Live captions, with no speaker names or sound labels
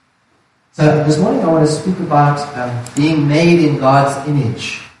So this morning I want to speak about being made in God's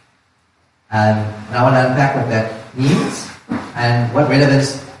image. And I want to unpack what that means and what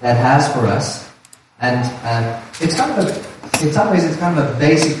relevance that has for us. And it's kind of in some ways it's kind of a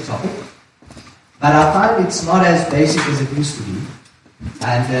basic topic, but I find it's not as basic as it used to be.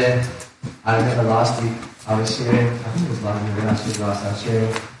 And I remember last week I was sharing, I think it was last week when I was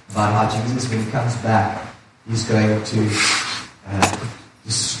sharing about how Jesus, when he comes back, he's going to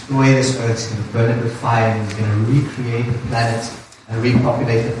destroy this earth, he's going to burn it with fire, and he's going to recreate the planet and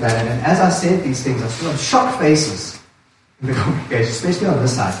repopulate the planet. And as I said these things, I saw shocked faces in the congregation, especially on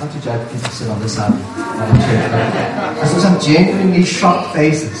this side. Not to judge people sit on this side of the church, but I saw some genuinely shocked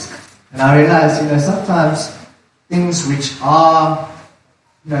faces. And I realized, sometimes things which are,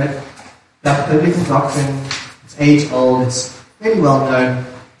 the biblical doctrine, it's age-old, it's fairly well known.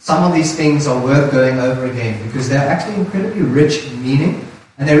 Some of these things are worth going over again because they're actually incredibly rich in meaning,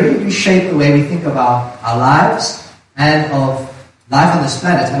 and they really do shape the way we think about our lives and of life on this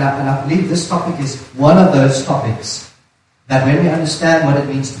planet. And I believe this topic is one of those topics that when we understand what it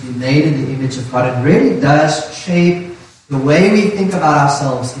means to be made in the image of God, it really does shape the way we think about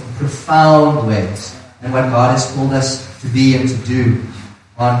ourselves in profound ways and what God has called us to be and to do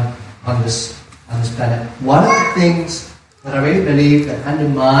on this planet. One of the things that I really believe that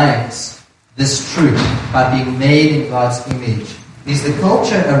undermines this truth about being made in God's image is the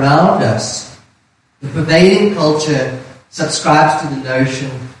culture around us. The pervading culture subscribes to the notion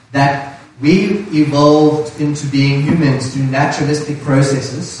that we evolved into being humans through naturalistic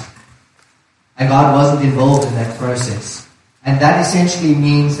processes, and God wasn't involved in that process. And that essentially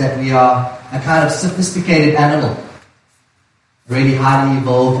means that we are a kind of sophisticated animal, a really highly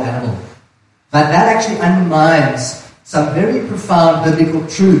evolved animal. But that actually undermines some very profound biblical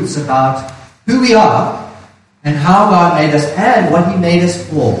truths about who we are and how God made us and what He made us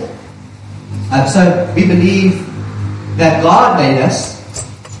for. So we believe that God made us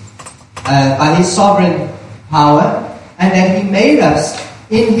by His sovereign power and that He made us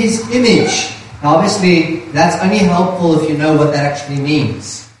in His image. Now obviously that's only helpful if you know what that actually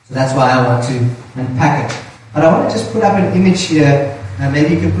means. So that's why I want to unpack it. But I want to just put up an image here.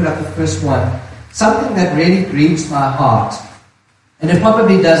 Maybe you can put up the first one. Something that really grieves my heart. And it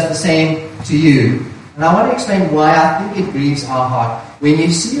probably does the same to you. And I want to explain why I think it grieves our heart. When you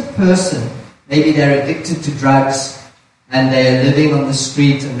see a person, maybe they're addicted to drugs, and they're living on the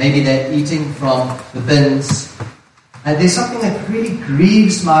street, and maybe they're eating from the bins, and there's something that really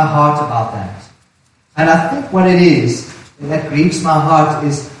grieves my heart about that. And I think what it is that grieves my heart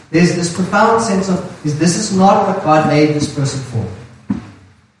is there's this profound sense of, this is not what God made this person for.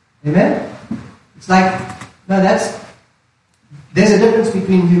 Amen? It's like, there's a difference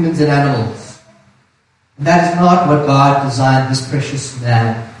between humans and animals. And that is not what God designed this precious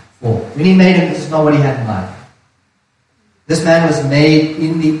man for. When He made him, this is not what He had in mind. This man was made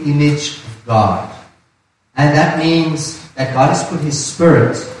in the image of God. And that means that God has put His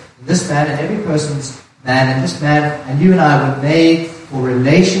Spirit in this man, and every person's man, and this man, and you and I were made for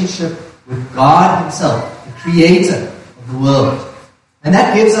relationship with God Himself, the Creator of the world. And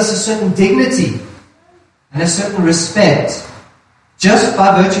that gives us a certain dignity and a certain respect just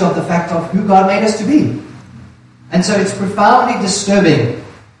by virtue of the fact of who God made us to be. And so it's profoundly disturbing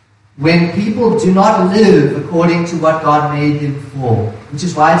when people do not live according to what God made them for, which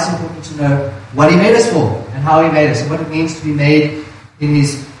is why it's important to know what He made us for and how He made us and what it means to be made in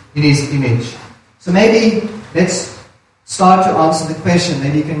His image. So maybe let's start to answer the question.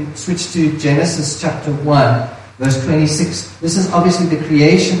 Maybe you can switch to Genesis chapter 1, verse 26. This is obviously the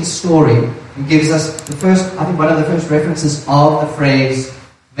creation story and gives us one of the first references of the phrase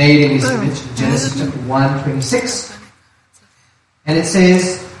made in His image in Genesis chapter 1, 26. And it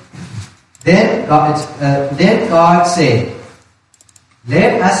says, Then God said,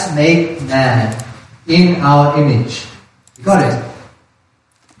 let us make man in our image. You got it?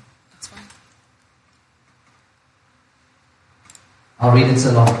 That's fine. I'll read it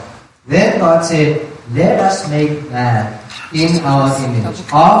so long. Then God said, let us make man in our image,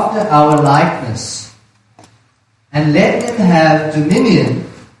 after our likeness, and let them have dominion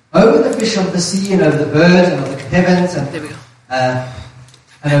over the fish of the sea, and over the birds, and over the heavens, and over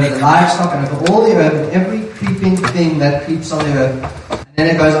the livestock, and over all the earth, and every creeping thing that creeps on the earth. And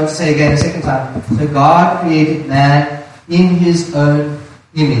then it goes on to say again a second time, so God created man in His own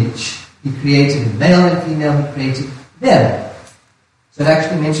image. He created him, male and female, He created them. So it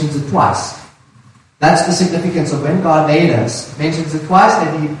actually mentions it twice. That's the significance of when God made us. It mentions it twice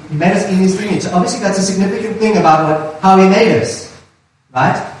that He made us in His image. So obviously that's a significant thing about how He made us.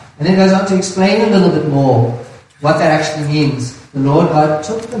 Right? And then it goes on to explain a little bit more what that actually means. the Lord God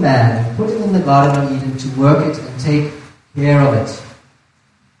took the man and put him in the Garden of Eden to work it and take care of it.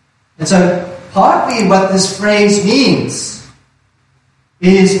 And so, partly what this phrase means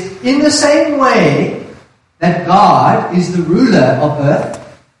is, in the same way that God is the ruler of earth,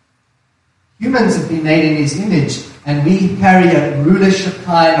 humans have been made in His image, and we carry a rulership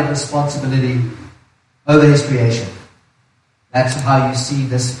kind of responsibility over His creation. That's how you see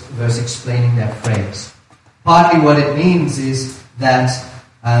this verse explaining that phrase. Partly what it means is that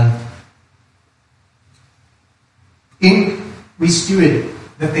we steward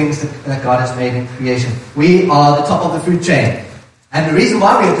the things that God has made in creation. We are the top of the food chain. And the reason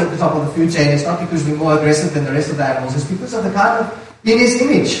why we are at the top of the food chain is not because we're more aggressive than the rest of the animals, it's because of the kind of, in His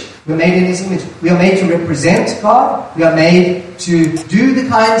image. We're made in His image. We are made to represent God. We are made to do the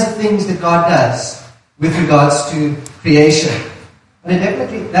kinds of things that God does with regards to creation. But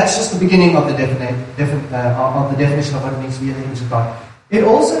that's just the beginning of the definition of what it means to be in the image of God. It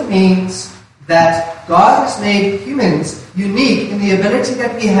also means that God has made humans unique in the ability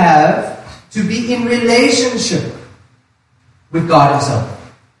that we have to be in relationship with God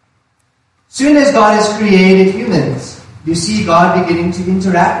Himself. Soon as God has created humans, you see God beginning to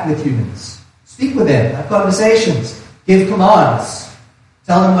interact with humans. Speak with them, have conversations, give commands,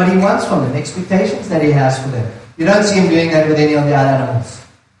 tell them what He wants from them, expectations that He has for them. You don't see Him doing that with any of the other animals.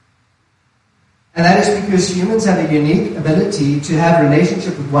 And that is because humans have a unique ability to have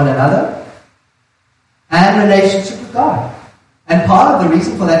relationship with one another and relationship with God. And part of the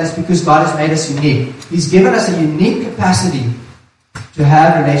reason for that is because God has made us unique. He's given us a unique capacity to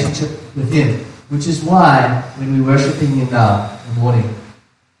have relationship with Him, which is why when we worship Him now in the morning,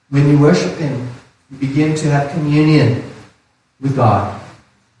 when we worship Him, we begin to have communion with God.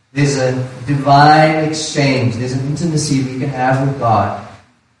 There's a divine exchange. There's an intimacy we can have with God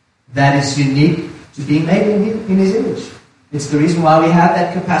that is unique to being made in His image. It's the reason why we have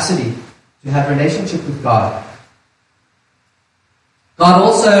that capacity to have relationship with God. God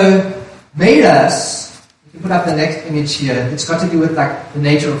also made us, if you put up the next image here, it's got to do with like the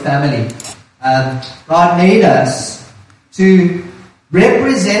nature of family. God made us to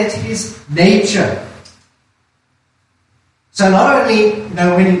represent His nature. So not only,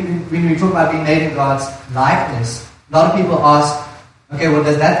 when we talk about being made in God's likeness, a lot of people ask, okay, well,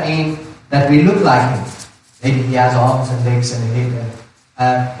 does that mean that we look like Him? Maybe He has arms and legs and a head.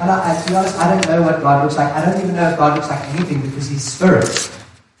 But to be honest, I don't know what God looks like. I don't even know if God looks like anything because He's spirit.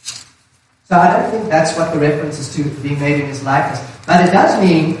 So I don't think that's what the reference is to, being made in His likeness. But it does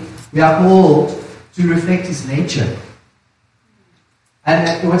mean we are called to reflect His nature.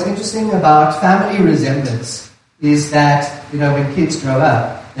 And what's interesting about family resemblance is that, when kids grow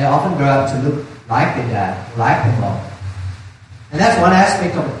up, they often grow up to look like their dad, like their mom. And that's one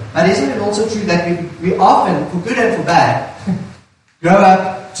aspect of it. But isn't it also true that we often, for good and for bad, grow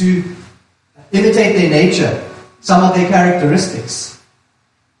up to imitate their nature, some of their characteristics?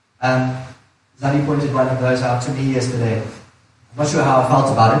 Zani pointed one of those out to me yesterday. I'm not sure how I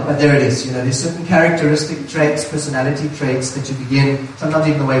felt about it, but there it is. There's certain characteristic traits, personality traits that you begin, sometimes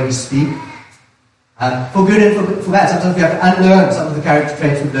even the way we speak, for good and for bad. Sometimes we have to unlearn some of the character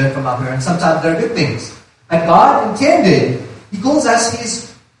traits we've learned from our parents. Sometimes they're good things. But God intended, He calls us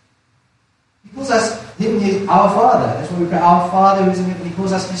Him our Father. That's what we pray, our Father who is in heaven. He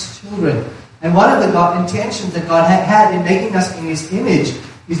calls us His children. And one of the intentions that God had in making us in His image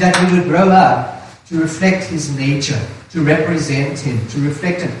is that we would grow up to reflect His nature, to represent Him, to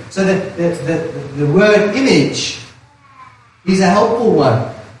reflect Him. So that the word image is a helpful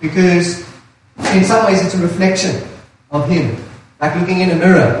one, because in some ways it's a reflection of Him. Like looking in a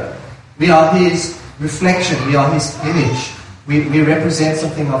mirror. We are His reflection. We are His image. We represent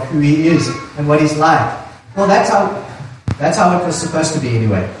something of who He is and what He's like. Well, that's how it was supposed to be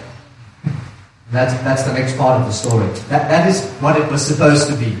anyway. That's the next part of the story. That is what it was supposed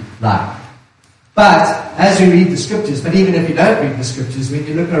to be like. But as we read the scriptures, but even if you don't read the scriptures, when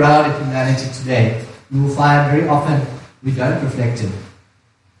you look around at humanity today, you will find very often we don't reflect Him.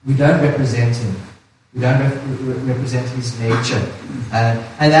 We don't represent Him. We don't represent His nature. And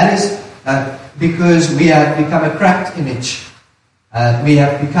that is because we have become a cracked image. We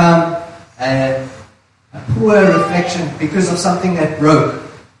have become a poor reflection because of something that broke.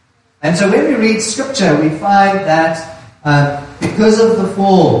 And so when we read Scripture, we find that because of the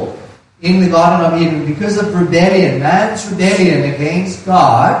fall in the Garden of Eden, because of rebellion, man's rebellion against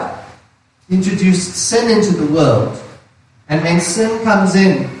God, introduced sin into the world. And when sin comes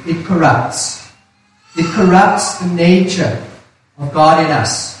in, it corrupts. It corrupts the nature of God in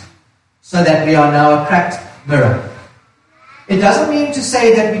us, so that we are now a cracked mirror. It doesn't mean to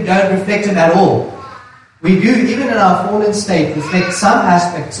say that we don't reflect Him at all. We do, even in our fallen state, reflect some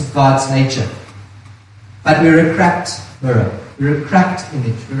aspects of God's nature. But we're a cracked mirror. We're a cracked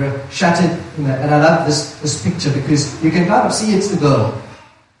image. We're a shattered image. And I love this picture because you can kind of see it's the girl.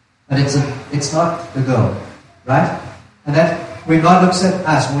 But it's not the girl. Right? And that when God looks at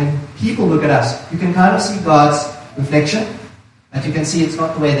us, when people look at us, you can kind of see God's reflection. But you can see it's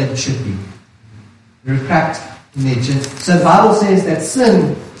not the way that it should be. We're a cracked image. And so the Bible says that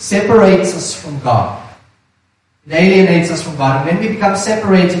sin separates us from God. It alienates us from God. And when we become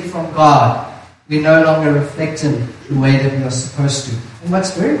separated from God, we no longer reflect Him the way that we are supposed to. And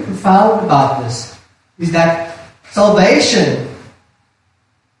what's very profound about this is that salvation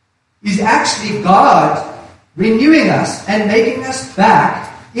is actually God renewing us and making us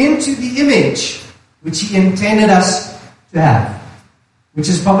back into the image which He intended us to have. Which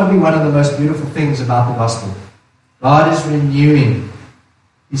is probably one of the most beautiful things about the gospel. God is renewing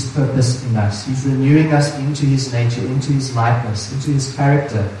His purpose in us. He's renewing us into His nature, into His likeness, into His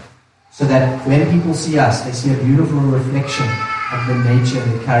character, so that when people see us, they see a beautiful reflection of the nature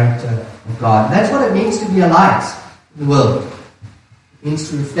and the character of God. And that's what it means to be a light in the world. It means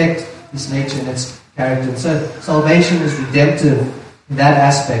to reflect His nature and its character. And so salvation is redemptive in that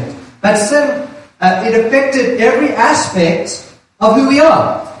aspect. But sin, it affected every aspect of who we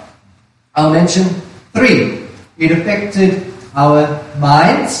are. I'll mention 3. It affected our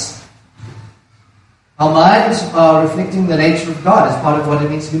minds. Our minds are reflecting the nature of God as part of what it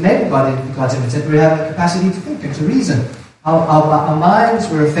means to be made in God's image. That we have a capacity to think and to reason. Our minds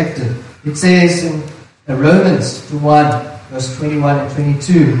were affected. It says in Romans 1, verse 21 and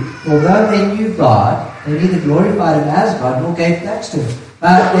 22, although they knew God, they neither glorified Him as God nor gave thanks to Him,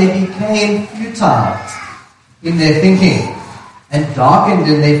 but they became futile in their thinking and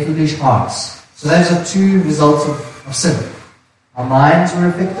darkened in their foolish hearts. So those are 2 results of sin. Our minds were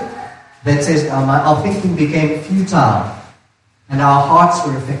affected. That says our thinking became futile and our hearts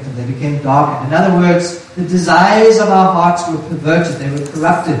were affected. They became darkened. In other words, the desires of our hearts were perverted. They were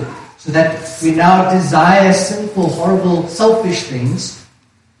corrupted. So that we now desire sinful, horrible, selfish things,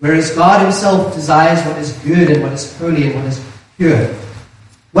 whereas God Himself desires what is good and what is holy and what is pure.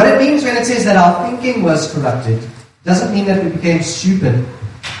 What it means when it says that our thinking was corrupted doesn't mean that we became stupid.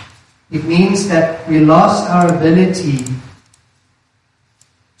 It means that we lost our ability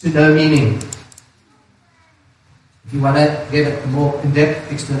to know meaning. If you want to get a more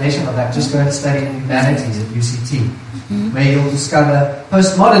in-depth explanation of that, just go and study humanities at UCT, where you'll discover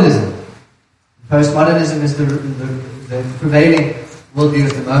postmodernism. Postmodernism is the prevailing worldview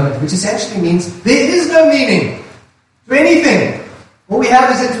at the moment, which essentially means there is no meaning to anything. All we have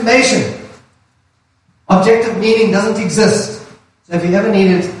is information. Objective meaning doesn't exist. So if you ever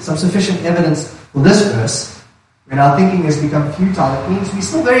needed some sufficient evidence for this verse, when our thinking has become futile, it means we're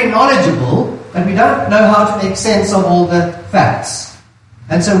still very knowledgeable, but we don't know how to make sense of all the facts.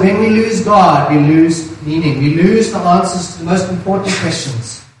 And so when we lose God, we lose meaning. We lose the answers to the most important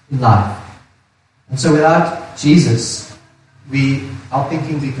questions in life. And so without Jesus, our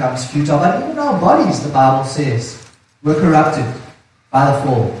thinking becomes futile. But even our bodies, the Bible says, were corrupted by the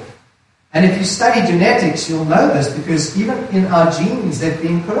fall. And if you study genetics, you'll know this, because even in our genes, they've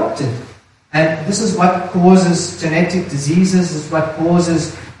been corrupted. And this is what causes genetic diseases. This is what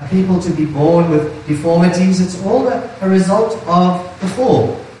causes people to be born with deformities. It's all a result of the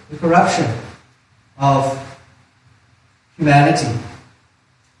fall, the corruption of humanity.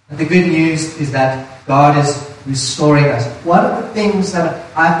 And the good news is that God is restoring us. One of the things that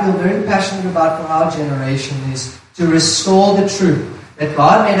I feel very passionate about for our generation is to restore the truth that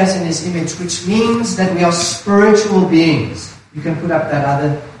God made us in His image, which means that we are spiritual beings. You can put up that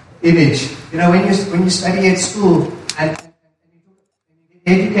other image. You know, when you study at school and you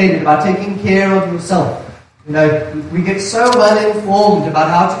get educated about taking care of yourself, you know, we get so well informed about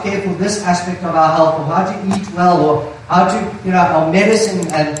how to care for this aspect of our health, or how to eat well, or how to, you know, our medicine,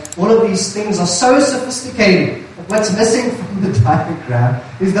 and all of these things are so sophisticated. But what's missing from the diagram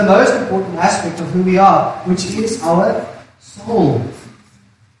is the most important aspect of who we are, which is our soul.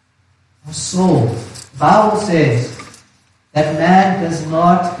 Our soul. The Bible says that man does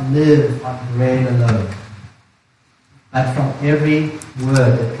not live on bread alone, but from every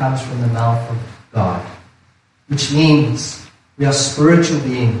word that comes from the mouth of God. Which means we are spiritual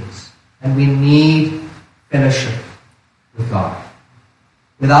beings, and we need fellowship with God.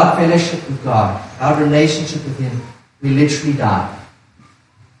 Without fellowship with God, without relationship with Him, we literally die.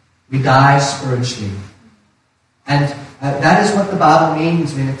 We die spiritually. And that is what the Bible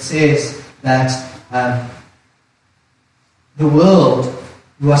means when it says that the world,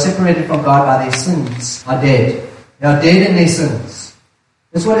 who are separated from God by their sins, are dead. They are dead in their sins.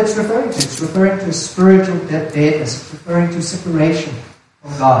 That's what it's referring to. It's referring to a spiritual deadness. It's referring to separation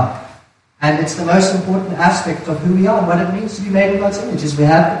from God. And it's the most important aspect of who we are, what it means to be made in God's image, is we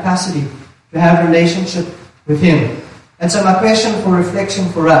have capacity to have relationship with Him. And so my question for reflection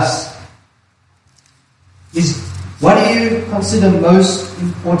for us is, what do you consider most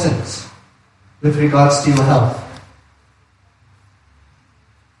important with regards to your health?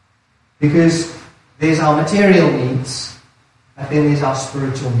 Because there's our material needs, but then there's our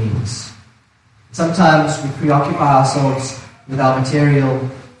spiritual needs. Sometimes we preoccupy ourselves with our material,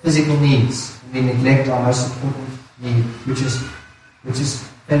 physical needs, and we neglect our most important need, which is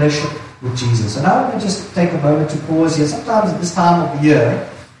fellowship with Jesus. And I want to just take a moment to pause here. Sometimes at this time of the year,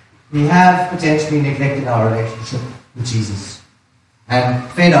 we have potentially neglected our relationship with Jesus and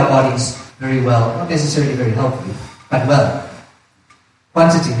fed our bodies very well, not necessarily very healthily, but well.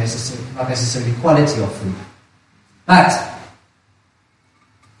 Quantity necessary, not necessarily quality of food. But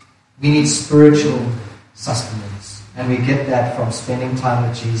we need spiritual sustenance, and we get that from spending time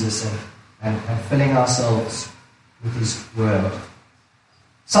with Jesus and filling ourselves with His Word.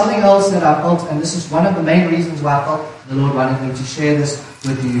 Something else that I felt, and this is one of the main reasons why I felt the Lord wanted me to share this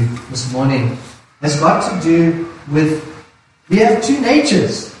with you this morning, has got to do with, we have two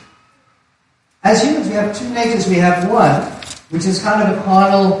natures. As humans, we have two natures. We have one, which is kind of a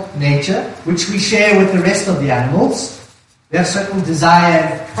carnal nature, which we share with the rest of the animals. We have certain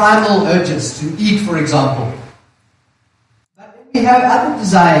desire, primal urges to eat, for example. But then we have other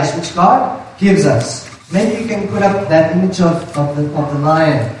desires which God gives us. Maybe you can put up that image of the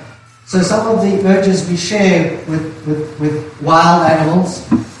lion. So some of the urges we share with wild animals,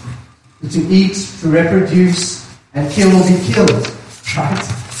 to eat, to reproduce, and kill or be killed. Right?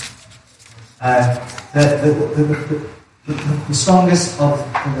 The strongest of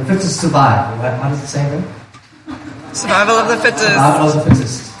the fittest survive. What does it say there? Survival of the fittest. Survival of the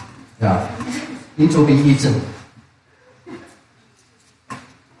fittest. Yeah. Eat or be eaten.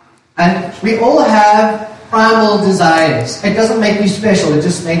 And we all have primal desires. It doesn't make you special, it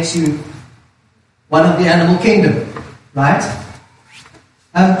just makes you one of the animal kingdom. Right?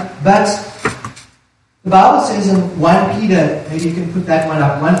 But the Bible says in 1 Peter, maybe you can put that one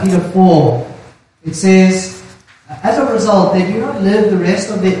up, 1 Peter 4, it says, as a result, they do not live the rest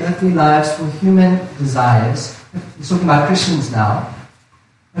of their earthly lives for human desires. He's talking about Christians now.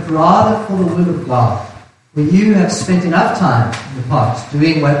 But rather for the will of God. Where you have spent enough time in the past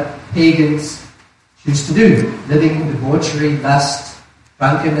doing what pagans choose to do. Living in debauchery, lust,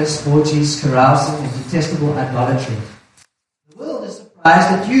 drunkenness, orgies, carousing, and detestable idolatry. The world is surprised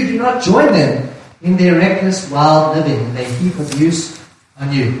that you do not join them in their reckless, wild living, and they heap abuse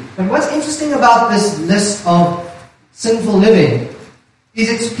on you. But what's interesting about this list of sinful living is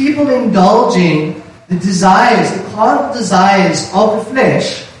it's people indulging the desires, the carnal desires of the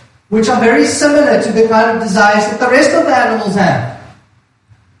flesh, which are very similar to the kind of desires that the rest of the animals have.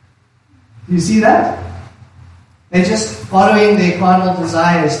 Do you see that? They're just following their carnal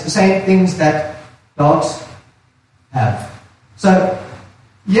desires, the same things that dogs have. So,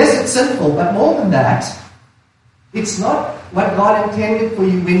 yes, it's sinful, but more than that, it's not what God intended for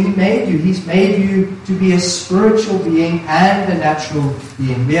you when He made you. He's made you to be a spiritual being and a natural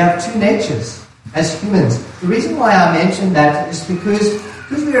being. We have two natures as humans. The reason why I mention that is because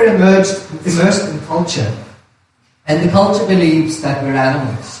we are immersed in culture, and the culture believes that we're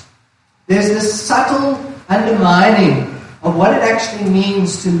animals. There's this subtle undermining of what it actually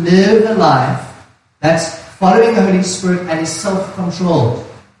means to live a life that's following the Holy Spirit and is self-controlled.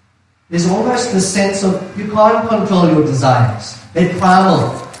 There's almost this sense of you can't control your desires. They're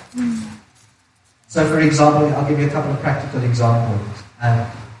primal. So for example, I'll give you a couple of practical examples.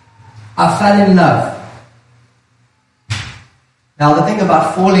 I fell in love. Now the thing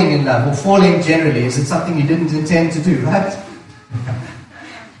about falling in love, or falling generally, is it's something you didn't intend to do, right?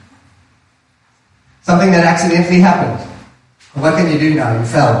 Something that accidentally happened. What can you do now? You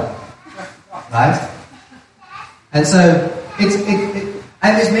fell. Right? And so,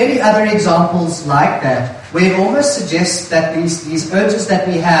 and there's many other examples like that, where it almost suggests that these urges that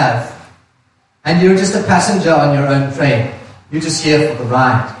we have, and you're just a passenger on your own train. You're just here for the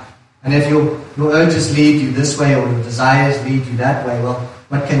ride. And if your urges lead you this way, or your desires lead you that way, well,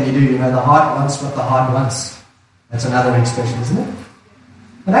 what can you do? You know, the heart wants what the heart wants. That's another expression, isn't it?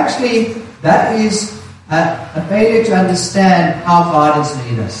 But actually, that is a failure to understand how God has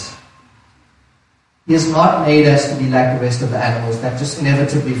made us. He has not made us to be like the rest of the animals that just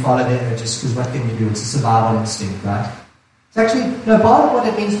inevitably follow their urges, because what can you do? It's a survival instinct, right? It's actually, part of what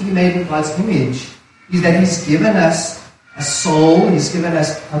it means to be made in God's image is that He's given us a soul, He's given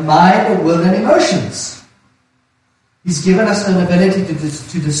us a mind, a will, and emotions. He's given us an ability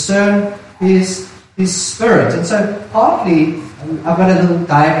to discern His Spirit. And so partly, I've got a little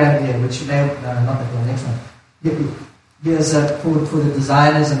diagram here, which you may, no, not the next one. Here's for the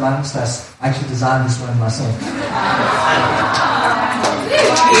designers amongst us. I actually designed this one myself.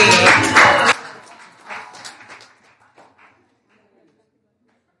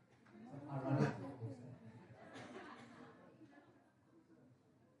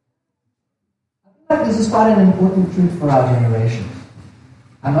 This is quite an important truth for our generation.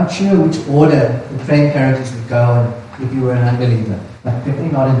 I'm not sure which order the train characters would go if you were an unbeliever, but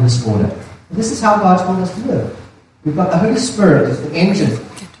definitely not in this order. But this is how God's called us to live. We've got the Holy Spirit as the engine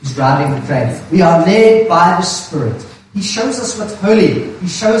who's driving the train. We are led by the Spirit. He shows us what's holy. He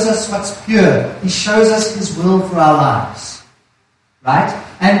shows us what's pure. He shows us His will for our lives. Right?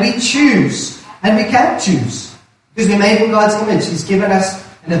 And we choose. And we can choose. Because we're made in God's image. He's given us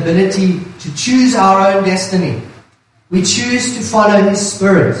an ability to choose our own destiny. We choose to follow His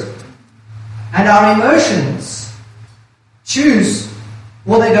Spirit. And our emotions choose,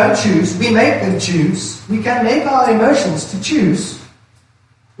 or they don't choose. We make them choose. We can make our emotions to choose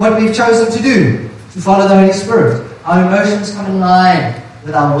what we've chosen to do, to follow the Holy Spirit. Our emotions come in line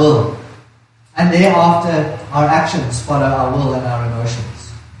with our will. And thereafter, our actions follow our will and our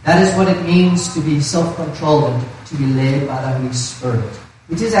emotions. That is what it means to be self-controlled and to be led by the Holy Spirit.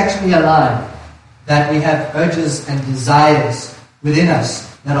 It is actually a line that we have urges and desires within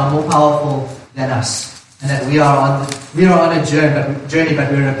us that are more powerful than us, and that we are on a journey,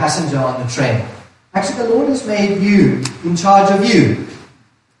 but we're a passenger on the train. Actually, the Lord has made you in charge of you.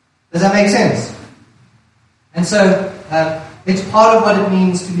 Does that make sense? And so it's part of what it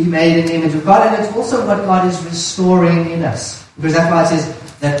means to be made in the image of God, and it's also what God is restoring in us, because that's why it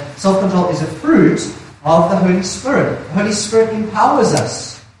says that self-control is a fruit of the Holy Spirit. The Holy Spirit empowers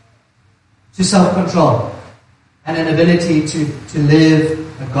us to self-control and an ability to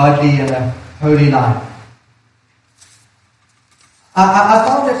live a godly and a holy life. I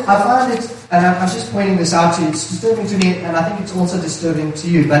find it, and I'm just pointing this out to you, it's disturbing to me, and I think it's also disturbing to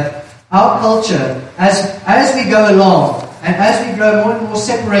you, but our culture, as we go along, and as we grow more and more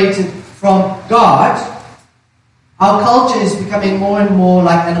separated from God, our culture is becoming more and more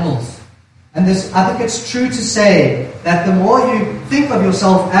like animals. And I think it's true to say that the more you think of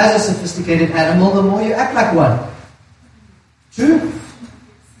yourself as a sophisticated animal, the more you act like one. True?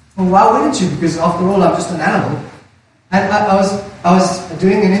 Well, why wouldn't you? Because after all, I'm just an animal. And I was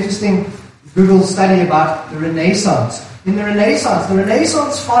doing an interesting Google study about the Renaissance. In the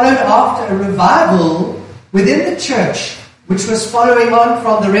Renaissance followed after a revival within the church, which was following on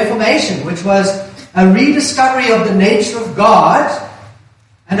from the Reformation, which was a rediscovery of the nature of God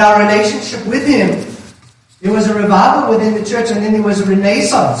and our relationship with Him. There was a revival within the church, and then there was a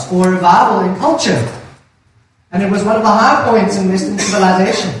renaissance or revival in culture. And it was one of the high points in Western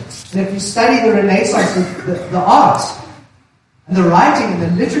civilization. And if you study the Renaissance, the art and the writing and the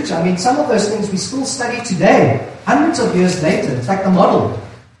literature, I mean, some of those things we still study today, hundreds of years later. It's like the model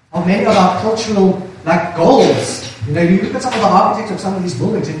of many of our cultural goals. You know, you look at some of the architecture of some of these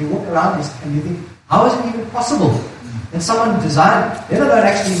buildings and you walk around these and you think, how is it even possible? And someone designed, let alone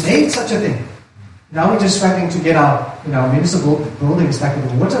actually made such a thing. Now we're just struggling to get our, municipal buildings back with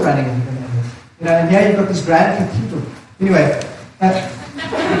the water running, and here you've got this grand cathedral. Anyway,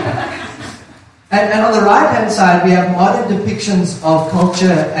 and on the right-hand side we have modern depictions of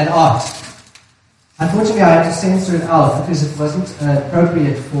culture and art. Unfortunately, I had to censor it out because it wasn't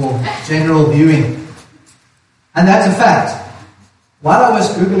appropriate for general viewing, and that's a fact. While I was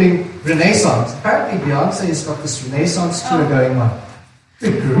Googling Renaissance, apparently Beyonce has got this Renaissance tour going on.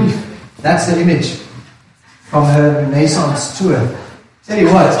 Good grief. That's the image from her Renaissance tour. Tell you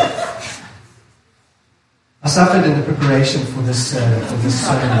what, I suffered in the preparation for this sermon this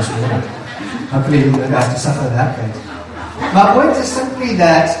morning. Hopefully you won't have to suffer that way. My point is simply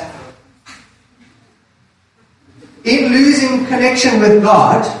that in losing connection with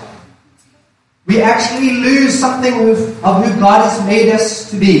God, we actually lose something of who God has made us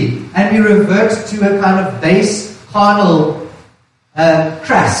to be, and we revert to a kind of base, carnal,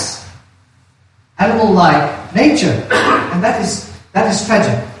 crass, animal-like nature, and that is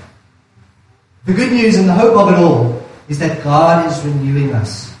tragic. The good news and the hope of it all is that God is renewing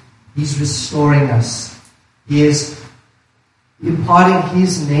us. He's restoring us. He is imparting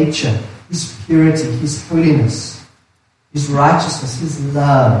His nature, His purity, His holiness, His righteousness, His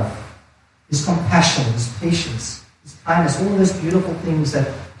love, His compassion, His patience, His kindness, all those beautiful things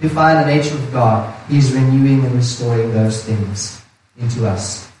that define the nature of God. He's renewing and restoring those things into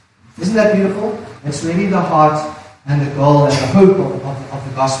us. Isn't that beautiful? It's really the heart and the goal and the hope of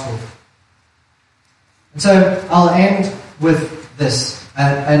the gospel. And so I'll end with this.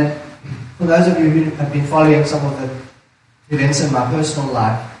 And for those of you who have been following some of the events in my personal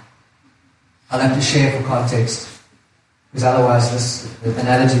life, I'll have to share for context, because otherwise this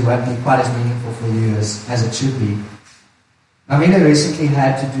analogy won't be quite as meaningful for you as it should be. Marina recently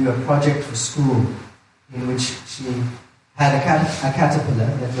had to do a project for school in which she had a caterpillar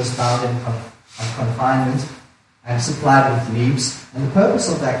that was found in confinement and supplied with leaves. And the purpose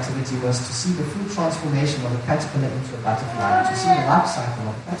of the activity was to see the full transformation of a caterpillar into a butterfly, to see the life cycle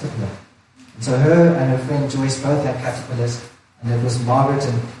of a caterpillar. And so her and her friend Joyce both had caterpillars, and it was Margaret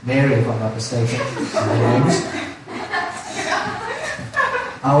and Mary, if I'm not mistaken, their names.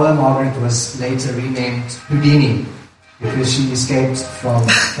 Our Margaret was later renamed Houdini, because she escaped from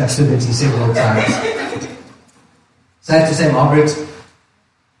captivity several times. Sad to say, Margaret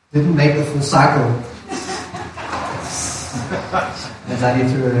didn't make the full cycle. As I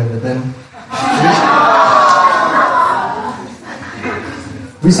threw her in the bin.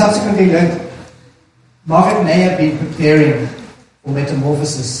 We subsequently learned Margaret may have been preparing for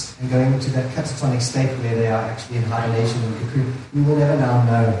metamorphosis and going into that catatonic state where they are actually in hibernation and cocoon. We will never now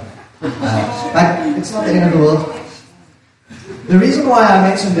know. But it's not the end of the world. The reason why I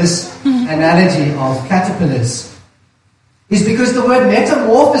mentioned this analogy of caterpillars is because the word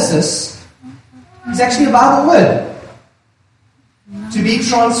metamorphosis is actually a Bible word. To be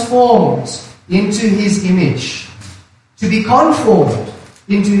transformed into His image. To be conformed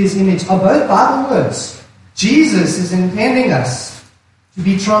into His image are both Bible words. Jesus is intending us to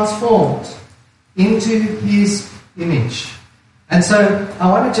be transformed into His image. And so I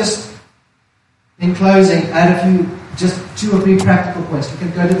want to just, in closing, add just 2 or 3 practical points. We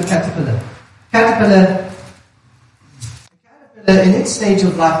can go to the caterpillar. Caterpillar in its stage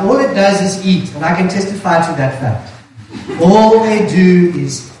of life, all it does is eat, and I can testify to that fact. All they do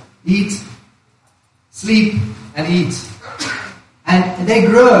is eat, sleep, and eat. And they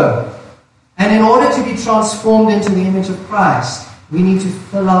grow. And in order to be transformed into the image of Christ, we need to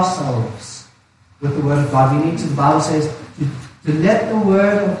fill ourselves with the Word of God. We need to, the Bible says, to let the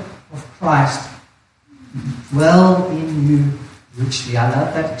Word of Christ dwell in you richly. I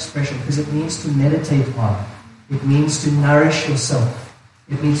love that expression because it means to meditate on. It means to nourish yourself.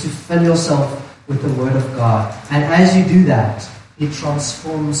 It means to fill yourself with the Word of God. And as you do that, it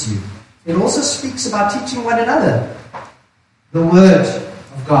transforms you. It also speaks about teaching one another the Word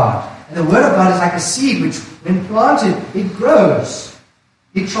of God. And the Word of God is like a seed which, when planted, it grows.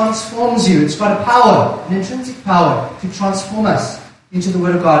 It transforms you. It's got a power, an intrinsic power, to transform us into the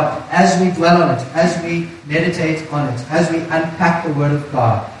Word of God as we dwell on it, as we meditate on it, as we unpack the Word of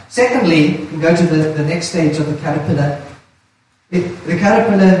God. Secondly, we can go to the next stage of the caterpillar. The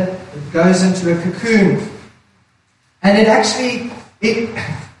caterpillar goes into a cocoon. And I'm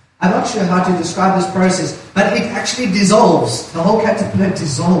not sure how to describe this process, but it actually dissolves. The whole caterpillar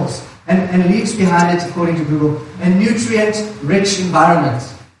dissolves and leaves behind it, according to Google, a nutrient-rich environment.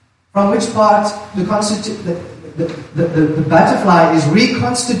 From which part the butterfly is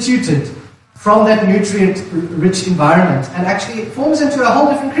reconstituted from that nutrient-rich environment, and actually it forms into a whole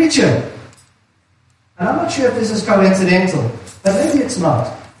different creature. And I'm not sure if this is coincidental, but maybe it's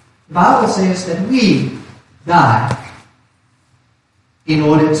not. The Bible says that we die in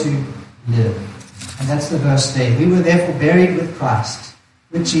order to live. And that's the verse there. We were therefore buried with Christ,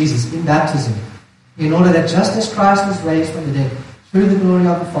 with Jesus, in baptism, in order that just as Christ was raised from the dead through the glory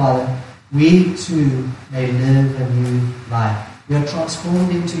of the Father, we too may live a new life. We are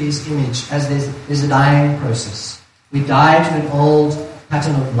transformed into His image as there's a dying process. We die to an old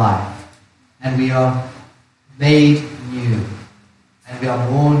pattern of life, and we are made new. And we are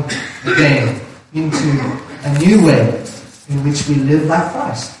born again into a new way in which we live like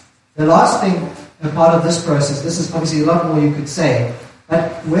Christ. The last thing, a part of this process, this is obviously a lot more you could say,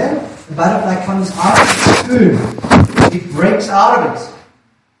 but when the butterfly comes out of the cocoon, it breaks out of it.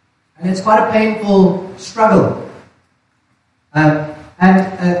 And it's quite a painful struggle.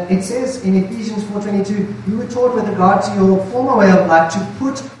 It says in Ephesians 4:22, you were taught with regard to your former way of life to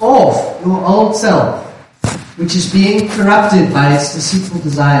put off your old self, which is being corrupted by its deceitful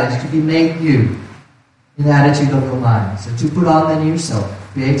desires, to be made new in the attitude of your mind. So to put on the new self,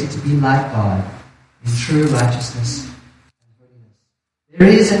 created to be like God, in true righteousness and holiness. There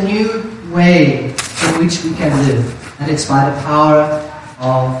is a new way in which we can live, and it's by the power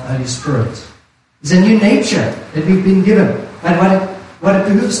of Holy Spirit. There's a new nature that we've been given. And what it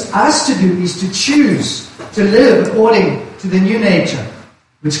behooves us to do is to choose to live according to the new nature,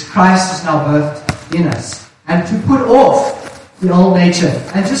 which Christ has now birthed in us. And to put off the old nature.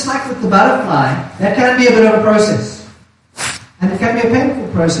 And just like with the butterfly, that can be a bit of a process. And it can be a painful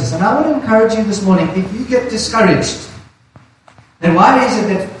process. And I want to encourage you this morning, if you get discouraged, then why is it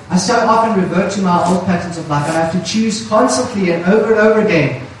that I so often revert to my old patterns of life and I have to choose constantly and over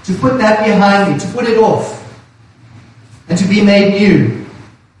again to put that behind me, to put it off, and to be made new?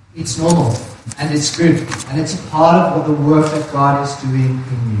 It's normal, and it's good, and it's a part of the work that God is doing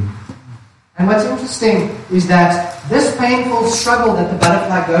in you. And what's interesting is that this painful struggle that the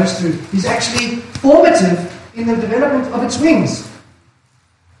butterfly goes through is actually formative in the development of its wings.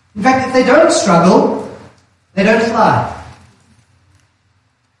 In fact, if they don't struggle, they don't fly.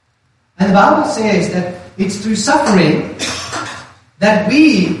 And the Bible says that it's through suffering that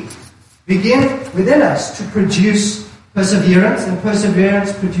we begin within us to produce perseverance, and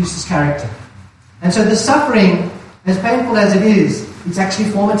perseverance produces character. And so the suffering, as painful as it is, it's actually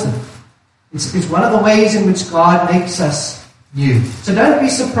formative. It's one of the ways in which God makes us new. So don't be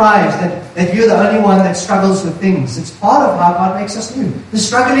surprised that you're the only one that struggles with things. It's part of how God makes us new. The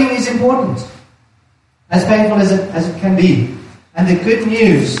struggling is important, as painful as it can be. And the good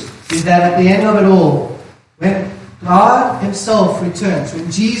news is that at the end of it all, when God Himself returns, when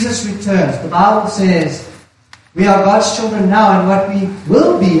Jesus returns, the Bible says, we are God's children now, and what we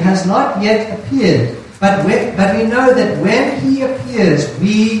will be has not yet appeared. But we know that when He appears,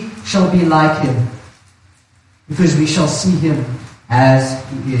 we shall be like Him, because we shall see Him as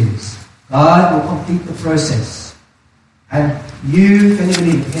He is. God will complete the process. And you, if you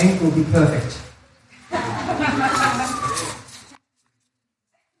believe, Hank will be perfect.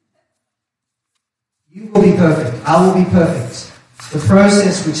 You will be perfect. I will be perfect. The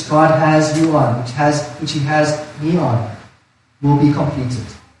process which God has you on, which He has me on, will be completed.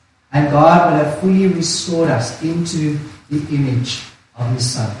 And God will have fully restored us into the image of His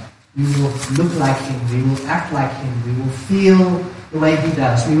Son. We will look like Him. We will act like Him. We will feel the way He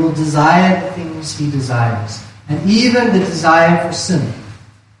does. We will desire the things He desires. And even the desire for sin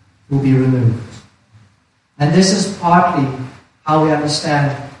will be removed. And this is partly how we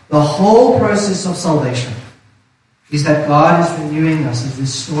understand the whole process of salvation, is that God is renewing us, is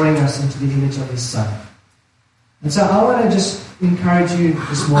restoring us into the image of His Son. And so I want to just encourage you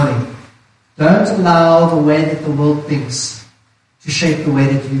this morning. Don't allow the way that the world thinks to shape the way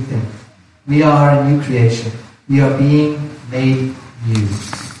that you think. We are a new creation. We are being made new.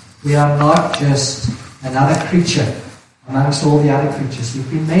 We are not just another creature amongst all the other creatures. We've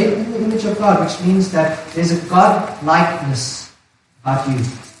been made in the image of God, which means that there's a God-likeness about you,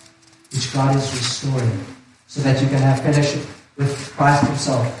 which God is restoring, so that you can have fellowship with Christ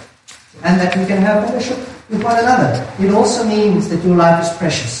Himself, and that you can have fellowship with one another. It also means that your life is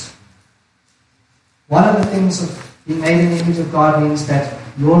precious. One of the things of being made in the image of God means that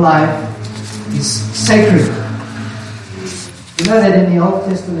your life is sacred. You know that in the Old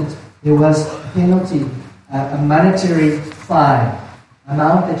Testament there was a penalty, a monetary fine,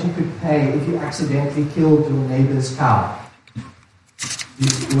 amount that you could pay if you accidentally killed your neighbor's cow.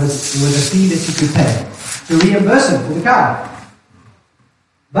 It was a fee that you could pay to reimburse him for the cow.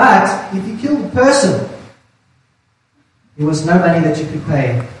 But if you killed a person, there was no money that you could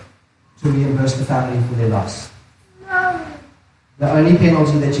pay to reimburse the family for their loss. The only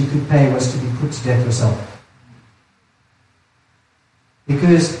penalty that you could pay was to be put to death yourself.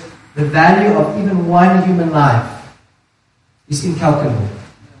 Because the value of even one human life is incalculable.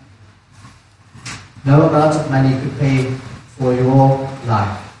 No amount of money could pay for your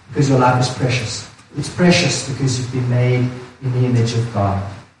life, because your life is precious. It's precious because you've been made in the image of God.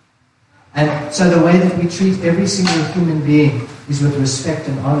 And so the way that we treat every single human being is with respect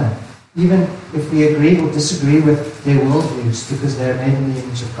and honor, even if we agree or disagree with their worldviews, because they are made in the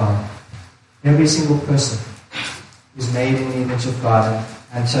image of God. Every single person is made in the image of God,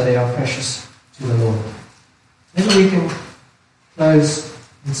 and so they are precious to the Lord. Maybe we can close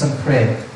in some prayer.